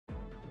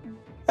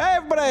Hey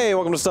everybody,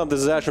 welcome to Stumpt. This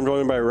is Ash. I'm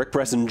joined by Rick,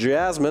 Press, and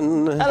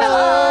Jasmine.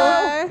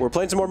 Hello. We're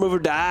playing some more Move or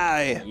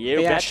Die.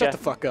 Hey, Ash, shut the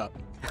fuck up.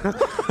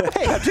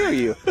 Hey, how dare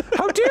you?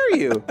 How dare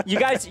you? You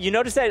guys, you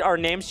notice that our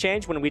names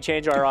change when we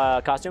change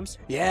our costumes?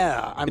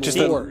 Yeah, I'm Just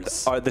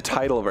Lors. the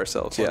title of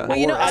ourselves, yeah. Well,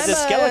 you know, As I'm a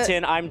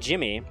skeleton, I'm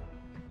Jimmy.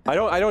 I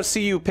don't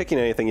see you picking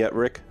anything yet,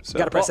 Rick. So. You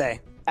gotta press A.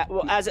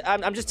 Well,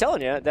 I'm just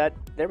telling you that.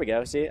 There we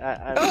go. See,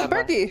 Oh,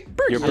 Berkey.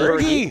 You're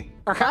Bergie.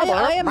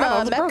 I am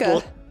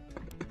Mecca.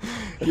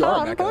 You are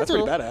I'm Mecca. That's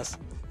pretty Bartle. badass.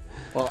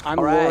 Well, I'm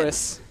All right.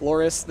 Loris.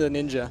 Loris the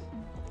ninja.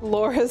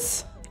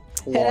 Loris.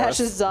 And Loris. Ash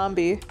is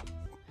zombie.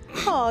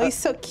 Oh, he's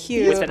so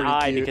cute. with an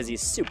eye cute. because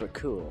he's super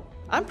cool.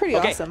 I'm pretty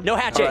Okay, awesome. no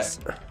hat chase.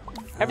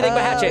 Everything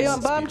but hat You chase.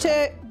 want bomb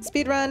check,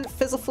 speed run,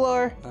 fizzle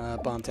floor.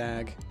 Bomb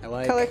tag. I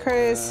like. Color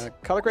craze.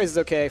 Color craze is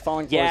okay.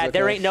 Falling floor Yeah, is okay.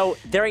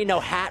 there ain't no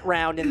hat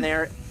round in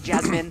there,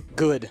 Jasmine.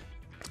 Good.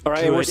 All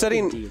right, and we're Good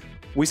setting. indeed.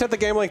 We set the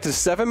game length to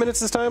 7 minutes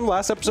this time.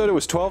 Last episode it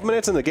was 12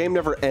 minutes, and the game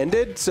never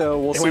ended. So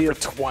we'll It see. went If,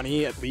 for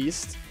 20 at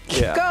least.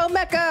 yeah. Go,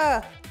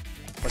 Mecca!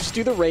 Let's just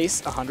do the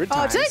race 100 Oh,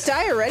 times. did I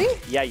die already?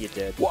 Yeah, you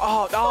did.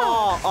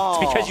 Oh.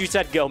 Because you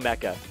said go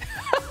Mecca.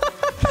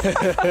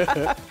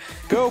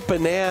 Go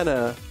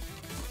banana.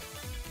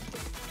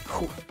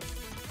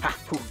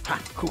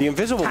 The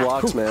invisible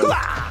blocks, man.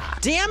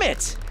 Damn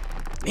it!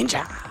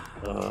 Ninja.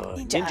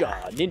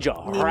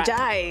 Ninja.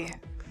 Die.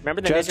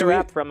 Remember the Jess, ninja do we-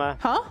 rap from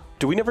Huh?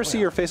 Do we never see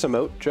your face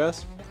emote,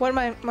 Jess? What am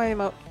my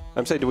emote?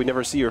 I'm saying, do we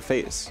never see your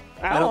face?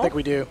 I don't think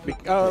we do.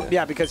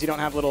 Yeah, because you don't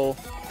have little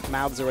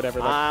mouths or whatever.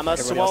 Like I'm a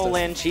everybody else does.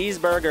 swollen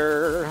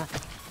cheeseburger.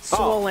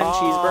 Swollen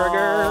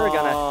cheeseburger.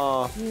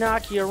 Gonna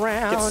knock you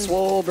around. Get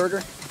swole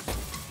burger.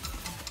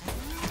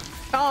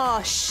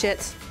 Oh,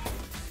 shit.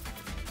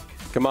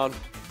 Come on.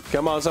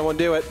 Come on, someone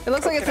do it. It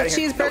looks like it's a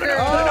cheeseburger.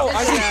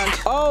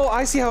 Oh,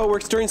 I see how it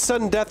works. During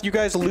sudden death, you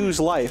guys lose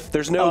life.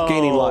 There's no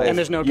gaining life. And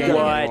there's no gaining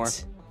What? anymore.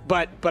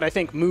 But I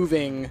think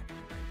moving.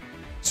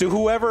 So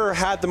whoever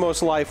had the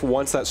most life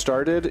once that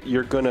started,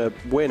 you're gonna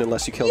win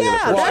unless you kill the other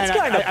person. That's and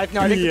kind of I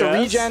think the BS.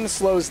 regen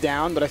slows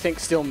down, but I think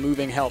still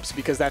moving helps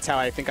because that's how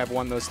I think I've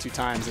won those 2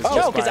 times. is No,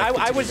 just because by I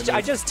continuing to I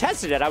move. just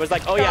tested it. I was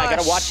like, oh yeah, I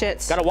Oh,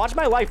 shit. gotta watch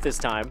my life this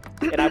time,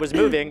 and I was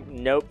moving.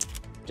 Nope,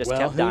 just well,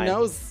 kept who dying.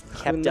 knows?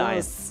 Kept Who dying.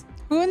 knows?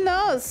 Who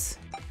knows?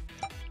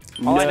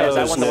 All I know is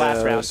I won the last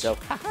Nose. round. So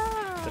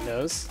The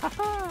nose.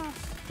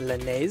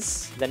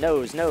 Linnaeus. the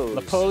nose.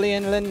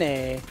 Napoleon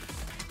Linnae.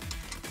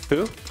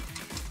 Who?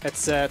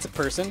 It's a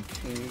person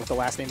with the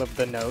last name of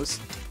the nose.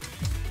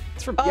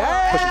 It's from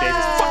Yeah. Pushing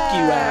Daisies. Fuck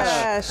you,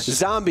 Ash.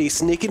 Zombie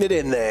sneaking it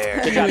in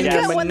there. Good job, Doing guys.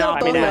 your one little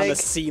monotony bone down leg. the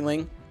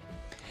ceiling.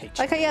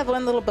 Like how you have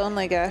one little bone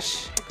leg,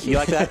 Ash. You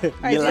like that?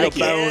 I You do. like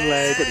Little it? bone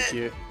leg. Pretty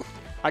cute.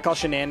 I call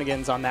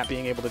shenanigans on that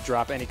being able to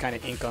drop any kind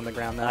of ink on the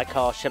ground. I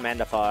call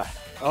Shamandafar.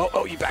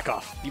 Oh, you back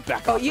off. You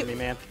back off you- from me,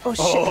 man. Oh,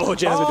 shit. Oh,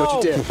 Jasmine,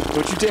 don't you dare.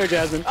 Don't you dare,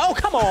 Jasmine. Oh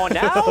come on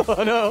now!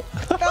 Oh, no.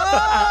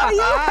 Oh,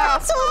 you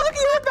asshole! Look,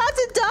 you're about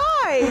to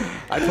die!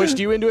 I pushed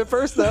you into it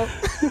first, though.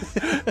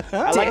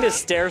 I like this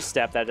stair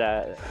step.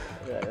 That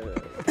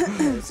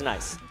it's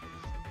nice.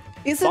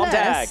 He's Bomb an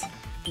tag. ass.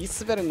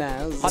 It's very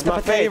nice. It's my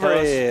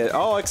favorite.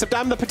 Oh, except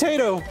I'm the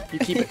potato. You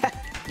keep it.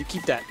 You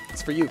keep that.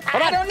 It's for you.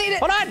 Hold on. I don't need it.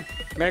 Hold on.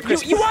 Merry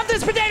Christmas. You want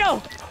this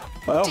potato?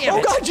 Oh, Damn Oh,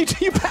 it. God,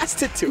 you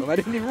passed it to him. I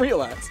didn't even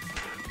realize.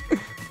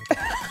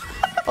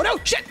 Oh, no.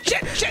 Shit.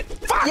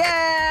 Fuck.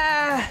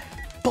 Yeah! Hey,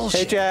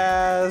 Bullshit.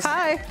 Jazz.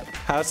 Hi.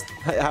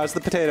 How's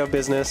the potato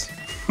business?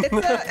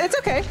 It's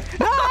okay.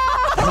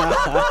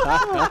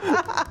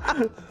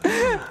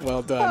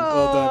 Well done.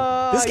 Well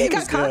done. This You game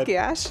got is cocky, good.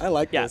 Ash. I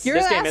like Yes. this. You're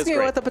This gonna game ask is me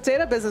great. what the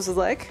potato business was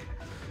like.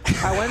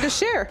 I wanted to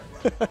share.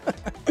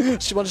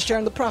 She wants to share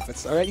in the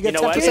profits, all right? You You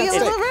got know what? 10% Give me a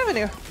stake. little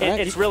revenue.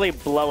 It's really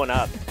blowing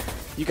up.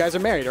 You guys are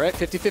married, all right?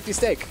 50-50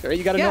 stake, all right?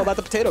 You got to Yeah. know about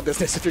the potato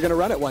business if you're going to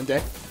run it one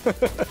day.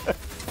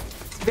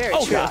 Very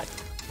Oh true. god.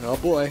 Oh,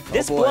 boy.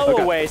 This oh, boy. blow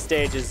away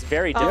stage is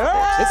very difficult.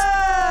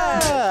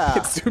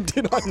 It's zoomed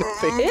in on the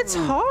thing. It's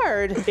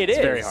hard. It is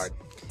It's very hard.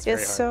 It's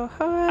very It's hard.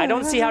 so hard. I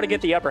don't see how to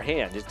get the upper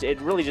hand. It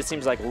really just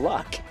seems like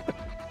luck.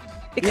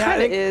 It Yeah, I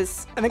kind of think-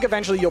 is. I think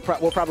eventually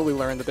we'll probably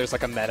learn that there's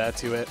like a meta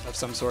to it of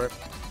some sort.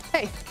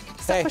 Hey,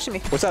 stop pushing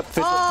me. What's up,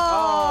 Fizzly?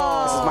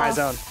 Oh. This is my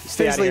zone.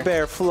 Stay out of Fizzly here.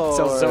 Bear Floors.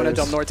 So Zona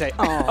del Norte.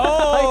 Oh.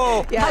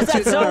 Oh, Yeah, how's that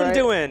it's zone alright.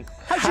 doing?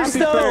 How's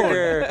your Happy zone?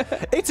 burger.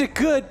 It's a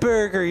good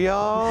burger,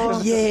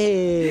 y'all.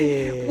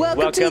 Yeah.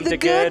 Welcome to the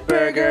Good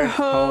Burger,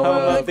 home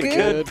of the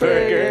Good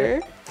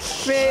Burger.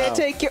 May I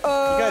take your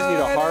order? You guys need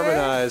to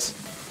harmonize.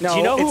 No, Do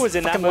you know who it's was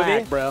in that fucking movie?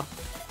 whack, bro?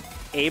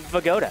 Abe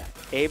Vigoda.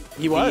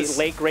 He was. The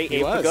late great He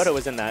Abe was. Vigoda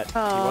was in that. He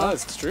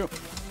was. It's true.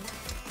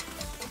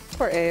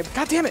 Poor Abe.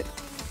 God damn it.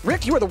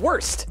 Rick, you are the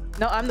worst.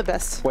 No, I'm the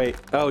best. Wait.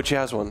 Oh,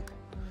 Jazz won.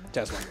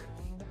 Jasmine.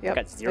 Yep,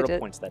 Got I 0 did.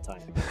 points that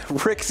time.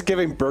 Rick's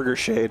giving burger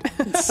shade.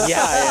 Yeah,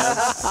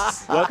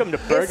 I am. Welcome to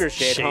Burger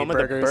Shade, Shade home of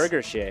burgers. the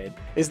Burger Shade.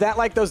 Is that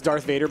like those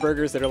Darth Vader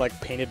burgers that are like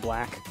painted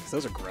black? 'Cause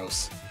those are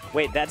gross.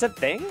 Wait, that's a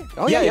thing?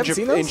 Oh yeah, you in haven't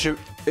seen those?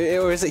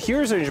 is it here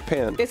or is it in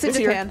Japan? It's in It's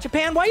here. Japan.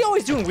 Japan, why are you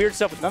always doing weird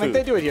stuff with I think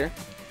food? they do it here.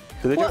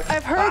 Do they do Well, it?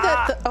 I've heard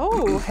that.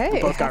 Oh, hey,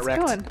 both got how's it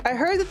wrecked. going? I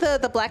heard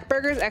that the black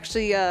burgers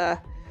actually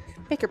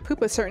Make your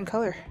poop a certain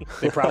color.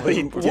 They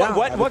probably.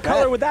 What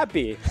color would that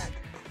be?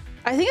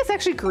 I think it's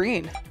actually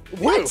green.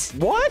 What?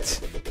 What?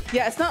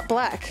 Yeah, it's not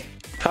black.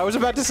 I was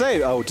about to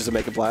say, oh, does it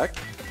make it black?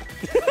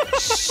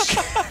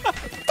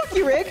 Fuck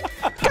you, Rick.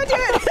 God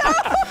damn it.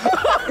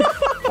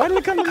 Why did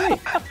it come to me?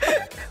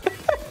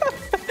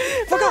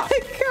 Fuck off.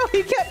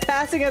 He kept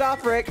passing it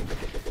off, Rick.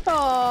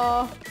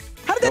 Aww.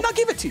 How did that not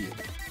give it to you?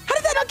 How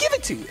did that not give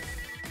it to you?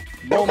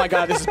 Oh my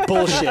god, this is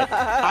bullshit.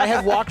 I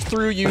have walked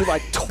through you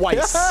like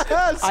twice.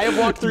 Yes! I have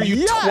walked through you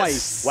Yes!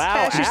 twice. Wow,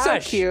 Ash, you're so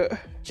Ash. cute.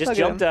 Just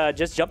Look at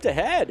jumped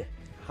ahead.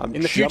 I'm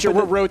In the future,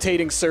 jumping we're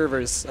rotating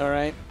servers, all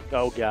right?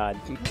 Oh god.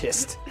 I'm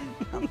pissed.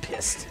 I'm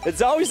pissed.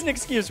 It's always an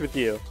excuse with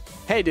you.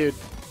 Hey, dude.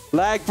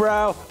 Lag,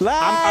 bro.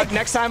 Lag.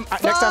 Next time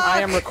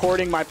I am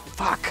recording my...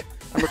 Fuck.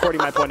 I'm recording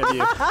my point of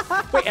view.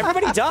 Wait,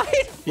 everybody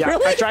died? Yeah,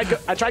 Really?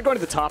 I tried going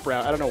to the top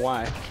route. I don't know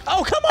why.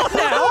 Oh, come on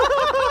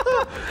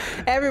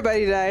now.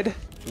 Everybody died.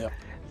 Yeah.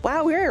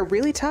 Wow, we're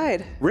really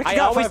tied. Rick I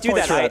got always 5 do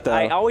points that. for that, though.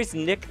 I always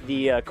nick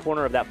the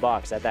corner of that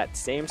box at that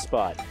same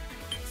spot.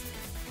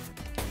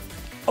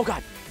 Oh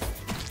god.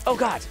 Oh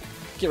god.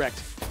 Get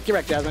wrecked. Get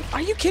wrecked, Jasmine.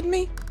 Are you kidding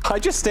me? I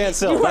just stand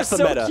still. You are That's the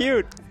so meta.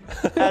 cute.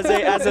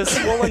 As a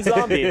swollen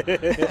zombie.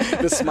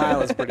 The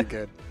smile is pretty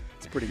good.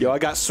 It's pretty good. Yo, I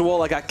got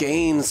swole. I got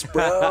gains,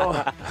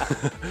 bro.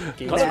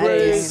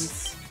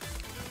 Nice.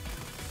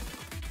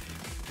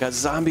 Got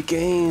zombie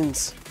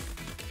gains.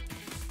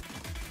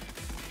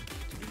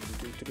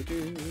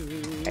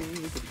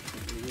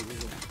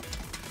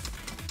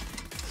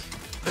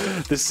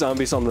 This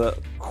zombie's on the...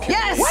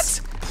 Yes!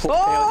 What?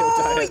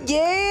 Oh,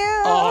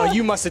 yeah! Oh,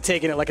 you must have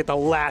taken it like at the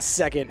last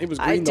second. It was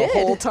green the did.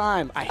 whole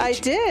time. I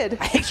did.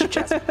 I hate you,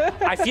 Jasmine.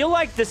 I feel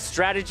like the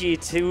strategy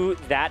to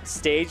that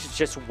stage is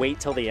just wait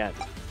till the end.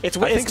 It's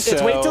I think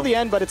it's wait so. till the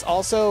end, but it's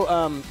also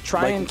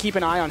try Like- and keep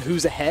an eye on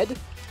who's ahead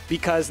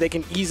because they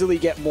can easily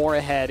get more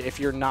ahead if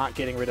you're not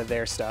getting rid of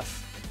their stuff.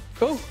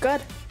 Oh,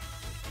 God.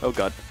 Oh,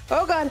 God.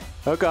 Oh, God.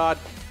 Oh, God.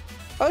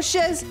 Oh,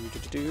 shiz.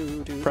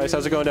 Price,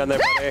 how's it going down there,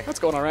 buddy? What's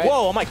going on, right?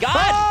 Whoa, oh my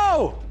god!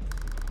 Oh!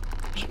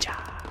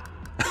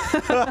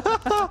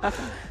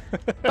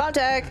 Bomb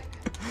tag.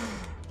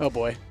 Oh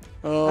boy.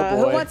 Oh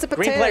Who boy. wants a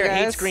potato, Green player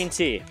guys? hates green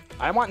tea.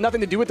 I want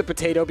nothing to do with the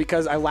potato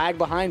because I lag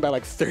behind by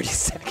like 30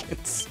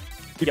 seconds.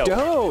 Yo,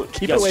 Don't.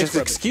 Keep Yo, it It's away just from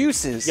me.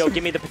 excuses. yo,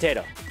 give me the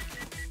potato.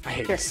 I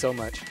hate Here. you so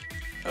much.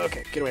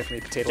 Okay, get away from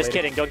me, potato Just lady.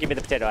 kidding. Don't give me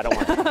the potato. I don't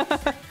want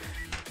it.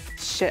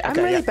 Shit, I'm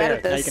Okay, really yeah, bad there.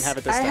 at this. Now you can have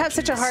it this I time, have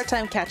such a jeez. hard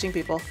time catching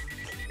people.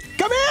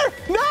 Come here!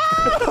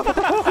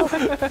 No!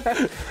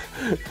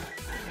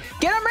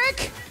 Get him,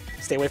 Rick!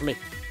 Stay away from me.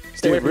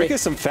 Stay away Dude, from Rick me.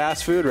 is some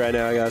fast food right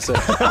now, I gotta say.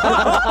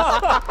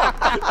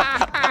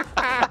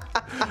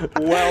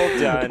 Well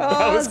done.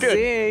 Oh, was good.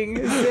 Zing,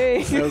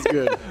 zing. That was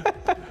good.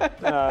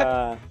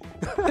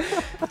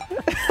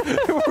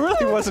 It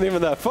really wasn't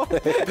even that funny.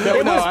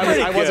 No,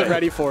 pretty I wasn't good.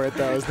 ready for it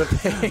though, is the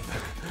thing.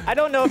 I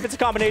don't know if it's a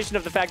combination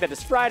of the fact that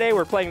it's Friday,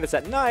 we're playing this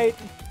at night.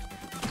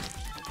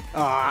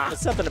 There's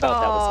something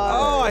about that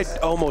was Oh, I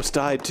almost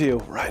died too.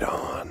 Right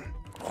on.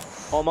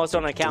 almost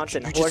on accounts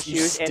and you just- you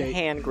horseshoes and stay-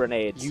 hand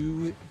grenades.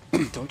 You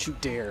don't you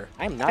dare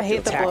I'm not I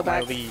hate the doing attack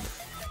my blowback. lead.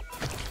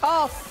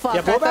 Oh, fuck.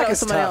 Yeah, I thought blowback it was is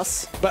somebody tough.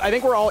 else. But I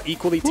think we're all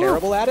equally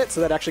terrible at it,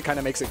 so that actually kind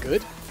of makes it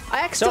good.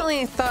 I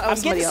accidentally thought it was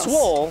I'm somebody getting else.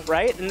 swole,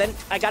 right? And then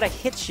I gotta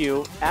hit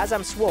you as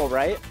I'm swole,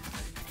 right?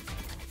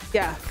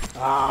 Yeah.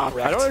 Ah,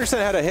 I don't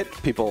understand how to hit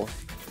people.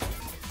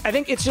 I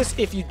think it's just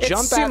if you It's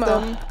jump sumo. at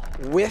them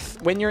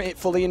when you're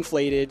fully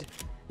inflated,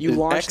 you Is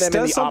launch X them in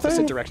does the opposite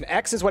something? direction.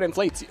 X is what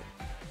inflates you.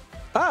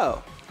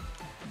 Oh.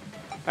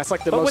 That's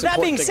like the But most with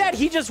that being important thing. said,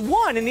 he just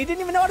won and he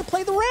didn't even know how to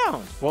play the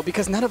round. Well,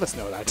 because none of us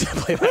know how to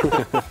play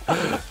that.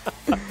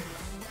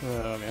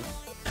 Oh, man.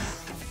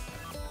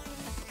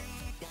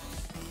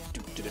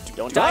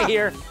 Don't die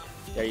here.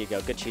 There you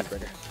go. Good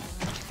cheeseburger.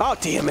 Oh,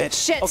 damn it.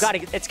 Shit. Oh god,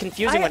 it's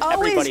confusing I when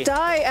always everybody.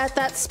 die at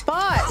that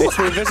spot. It's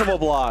the invisible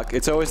block.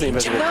 It's always the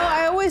invisible No,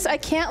 block. I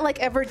can't like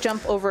ever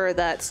jump over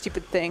that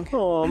stupid thing.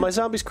 Oh, my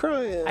zombie's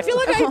crying. I feel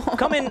like I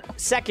come in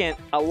second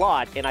a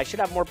lot, and I should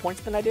have more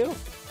points than I do.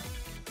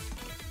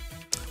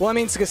 Well, I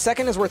mean, because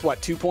second is worth,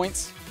 what, 2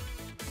 points?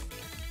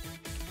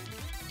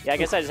 Yeah, I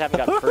guess I just haven't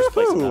gotten first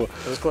place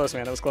enough. It was close,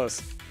 man. It was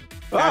close.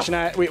 Ash and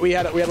I, we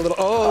had a little.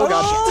 Oh,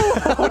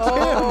 gosh.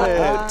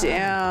 Oh,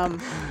 damn.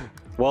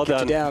 Well Kept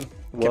done. you down.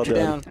 Well Kept you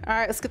done. down. All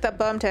right, let's get that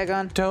bum tag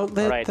on. Don't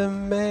let Right. the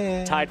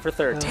man. Tied for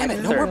third. Damn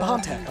it, no Third. more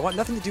bomb tag. I want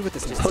nothing to do with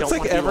this. Just now. don't Looks like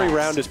want to be every last.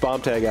 round is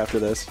bomb tag after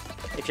this.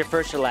 If you're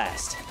first, you're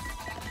last.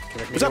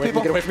 What's up,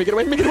 people? Get away from me, get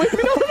away from me, get away from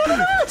me.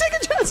 No, take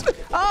it, Jasmine.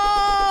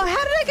 Oh,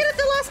 how did I get it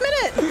the last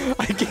minute?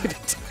 I gave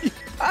it to you.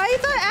 I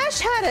thought Ash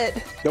had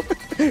it. Nope.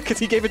 Because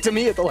he gave it to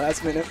me at the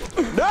last minute.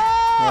 No!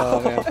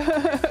 Oh,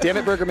 man. Damn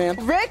it, Burger Man.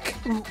 Rick,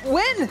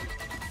 win.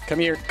 Come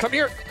here. Come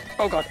here.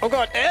 Oh, God. Oh,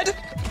 God. Ed?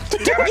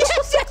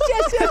 Yes.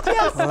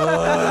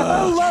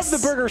 I love the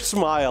burger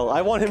smile.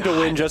 I want him to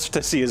win just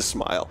to see his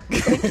smile.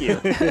 Thank you.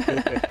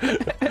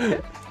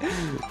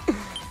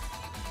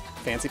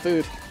 Fancy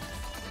food.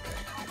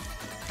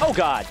 Oh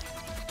god.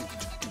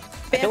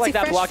 I feel like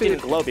that fresh block food.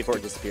 didn't glow before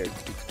it disappeared.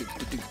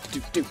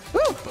 Keep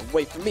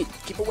away from me.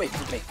 Keep away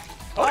from me.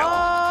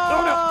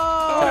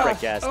 Tough break,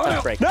 Jazz.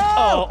 Tough break. No!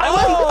 Oh,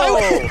 I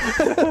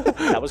win!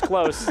 that was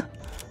close.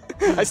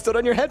 I stood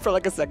on your head for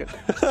like a second.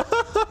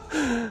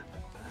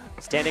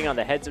 Standing on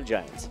the heads of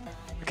giants.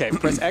 Okay,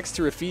 press X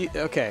to repeat.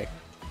 Okay.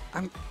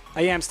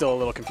 I am still a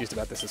little confused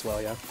about this as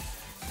well, yeah.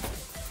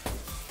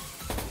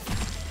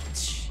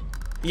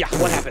 Yeah,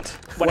 what happened?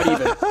 What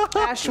even?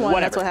 Ash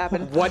won. That's what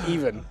happened. What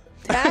even?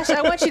 Ash,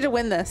 I want you to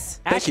win this.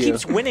 Ash you.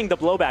 keeps winning the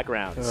blowback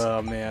rounds.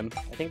 Oh, man.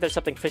 I think there's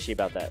something fishy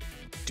about that.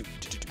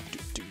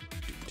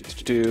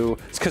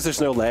 It's because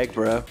there's no lag,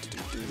 bro.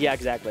 Yeah,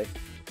 exactly.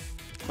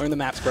 Learn the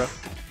maps, bro.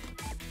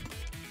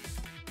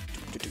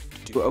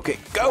 Okay,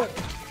 go!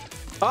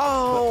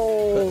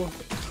 Oh!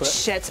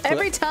 Shit.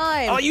 Every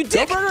time. Oh, you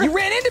dick! You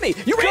ran into me!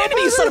 You ran into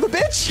me, you son of a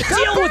bitch!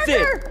 Deal with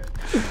it!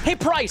 Hey,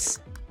 Price!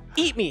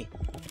 Eat me!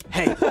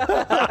 Hey,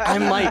 I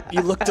might.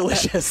 You look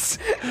delicious.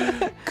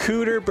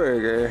 Cooter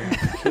Burger.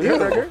 Cooter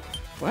Burger?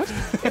 What?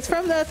 It's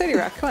from the 30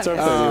 Rock. Come on.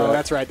 Oh,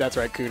 that's right,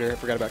 Cooter. I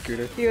forgot about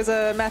Cooter. He was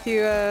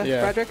Matthew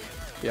Roderick.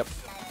 Yep.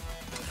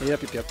 Yep.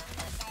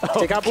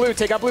 Take out blue,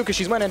 because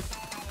she's winning.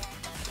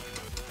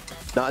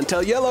 Not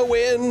until yellow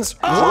wins.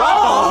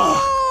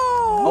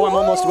 Oh, I'm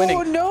almost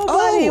winning.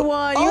 Nobody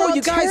won. You're all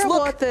you guys terrible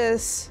look at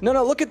this. No,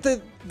 look at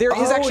the. There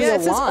is actually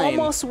yes, a line. it's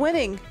almost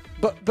winning.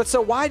 But so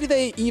why do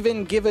they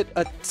even give it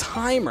a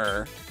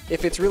timer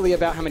if it's really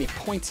about how many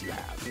points you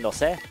have? No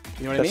sé.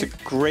 You know what I That's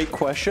mean? a great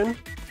question.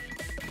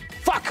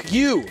 Fuck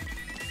you!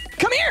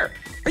 Come here!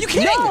 Are you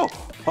kidding? No!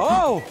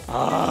 Oh!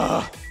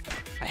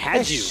 I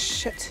had you.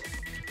 Shit.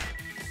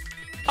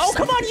 Oh,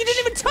 come on! You didn't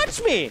even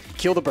touch me!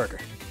 Kill the burger.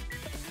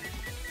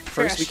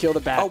 First we kill the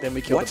bat, then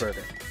we kill the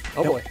burger.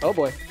 Oh boy! Oh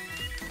boy!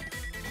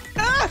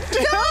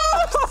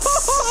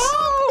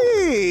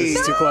 This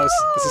is too close.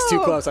 This is too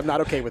close. I'm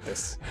not okay with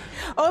this.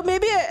 Oh,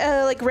 maybe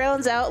it like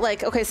rounds out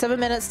like, okay, 7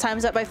 minutes,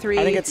 times up by 3.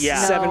 I think it's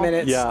 7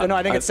 minutes. Yeah. No,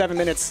 I think it's 7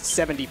 minutes,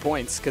 70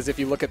 points. Because if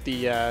you look at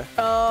the, it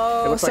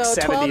Oh, looks so like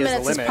 70 12 is the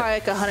minutes is limit. probably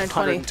like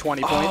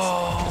 120. 120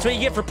 points. That's what you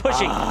get for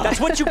pushing. That's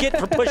what you get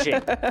for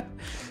pushing.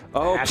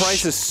 Oh, Ash.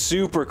 Price is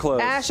super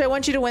close. Ash, I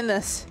want you to win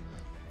this.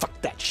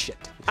 Fuck that shit.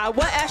 I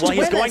want Ash Well, to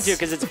he's win going this. to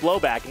because it's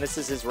blowback, and this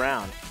is his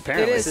round.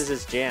 Apparently. It This is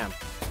his jam.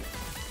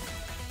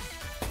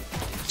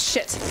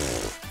 Shit.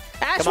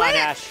 Ash, Come on, win it!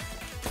 Ash.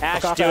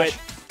 Ash, Fuck off, do Ash. it.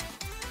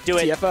 Do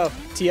it.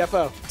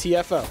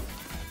 TFO.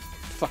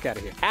 Fuck out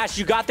of here. Ash,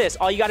 you got this.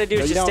 All you got to do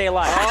No, is you just don't. stay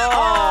alive.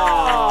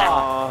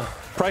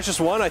 Price just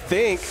won, I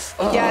think.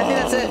 Yeah, I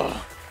think that's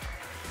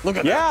it. Look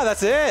at Yeah,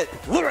 that's it.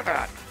 Look at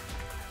that.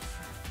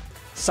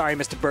 Sorry,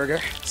 Mr. Burger.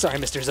 Sorry,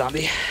 Mr.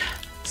 Zombie.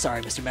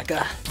 Sorry, Mr.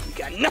 Mecha. You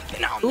got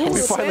nothing on me. Ooh, We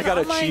is finally that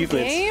an got online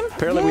achievements. game?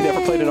 Apparently, we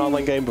never played an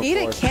online game before. Eat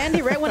a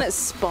candy right when it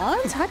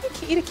spawns? How do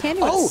you eat a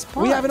candy when it Oh,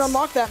 spawns? we haven't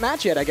unlocked that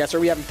match yet, I guess, or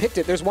we haven't picked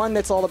it. There's one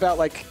that's all about,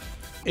 like,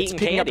 it's Eating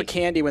picking up a candy.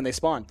 candy when they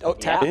spawn. Oh,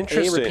 tap Yeah. A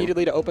Interesting.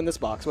 repeatedly to open this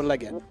box. What did I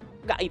get?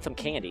 Gotta eat some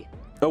candy.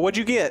 Oh, what'd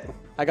you get?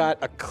 I got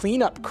a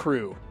cleanup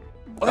crew.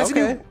 Oh, that's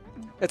Okay.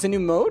 That's a new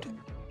mode?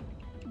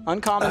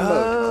 Uncommon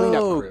mode,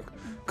 cleanup crew.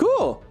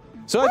 Cool.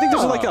 So I think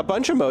there's like a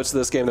bunch of modes to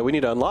this game that we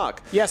need to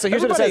unlock. Yeah, so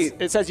here's what it Everybody- says.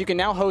 It says you can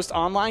now host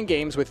online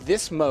games with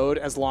this mode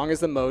as long as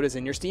the mode is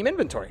in your Steam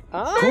inventory.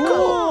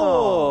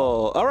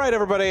 Cool. All right,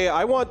 everybody.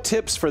 I want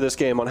tips for this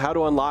game on how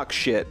to unlock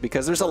shit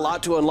because there's a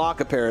lot to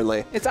unlock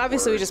apparently. It's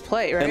obviously we just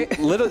play, right?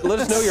 And let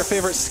us know your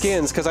favorite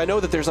skins because I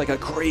know that there's like a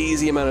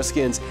crazy amount of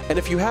skins. And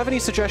if you have any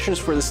suggestions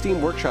for the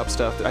Steam Workshop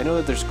stuff, I know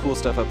that there's cool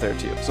stuff up there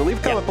too. So leave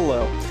a comment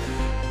below.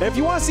 And if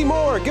you want to see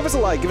more, give us a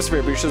like, give us a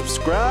favorite, be sure to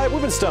subscribe.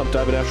 We've been Stumpt.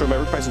 I've been Astro,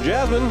 Maverick, Price, and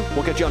Jasmine.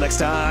 We'll catch y'all next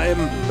time.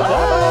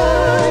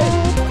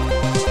 Bye.